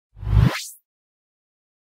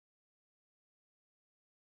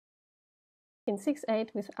In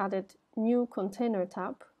 6.8 we've added new container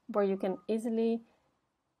tab where you can easily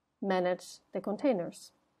manage the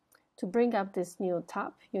containers. To bring up this new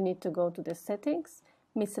tab, you need to go to the Settings,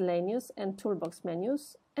 Miscellaneous and Toolbox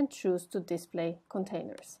menus and choose to display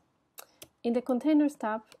containers. In the Containers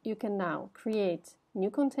tab, you can now create new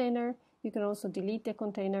container. You can also delete the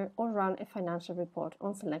container or run a financial report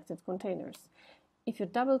on selected containers. If you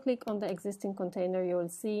double-click on the existing container, you will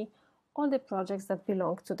see all the projects that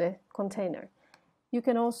belong to the container. You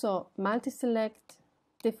can also multi-select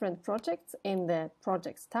different projects in the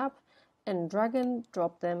Projects tab and drag and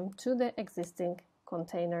drop them to the existing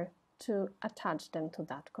container to attach them to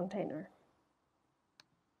that container.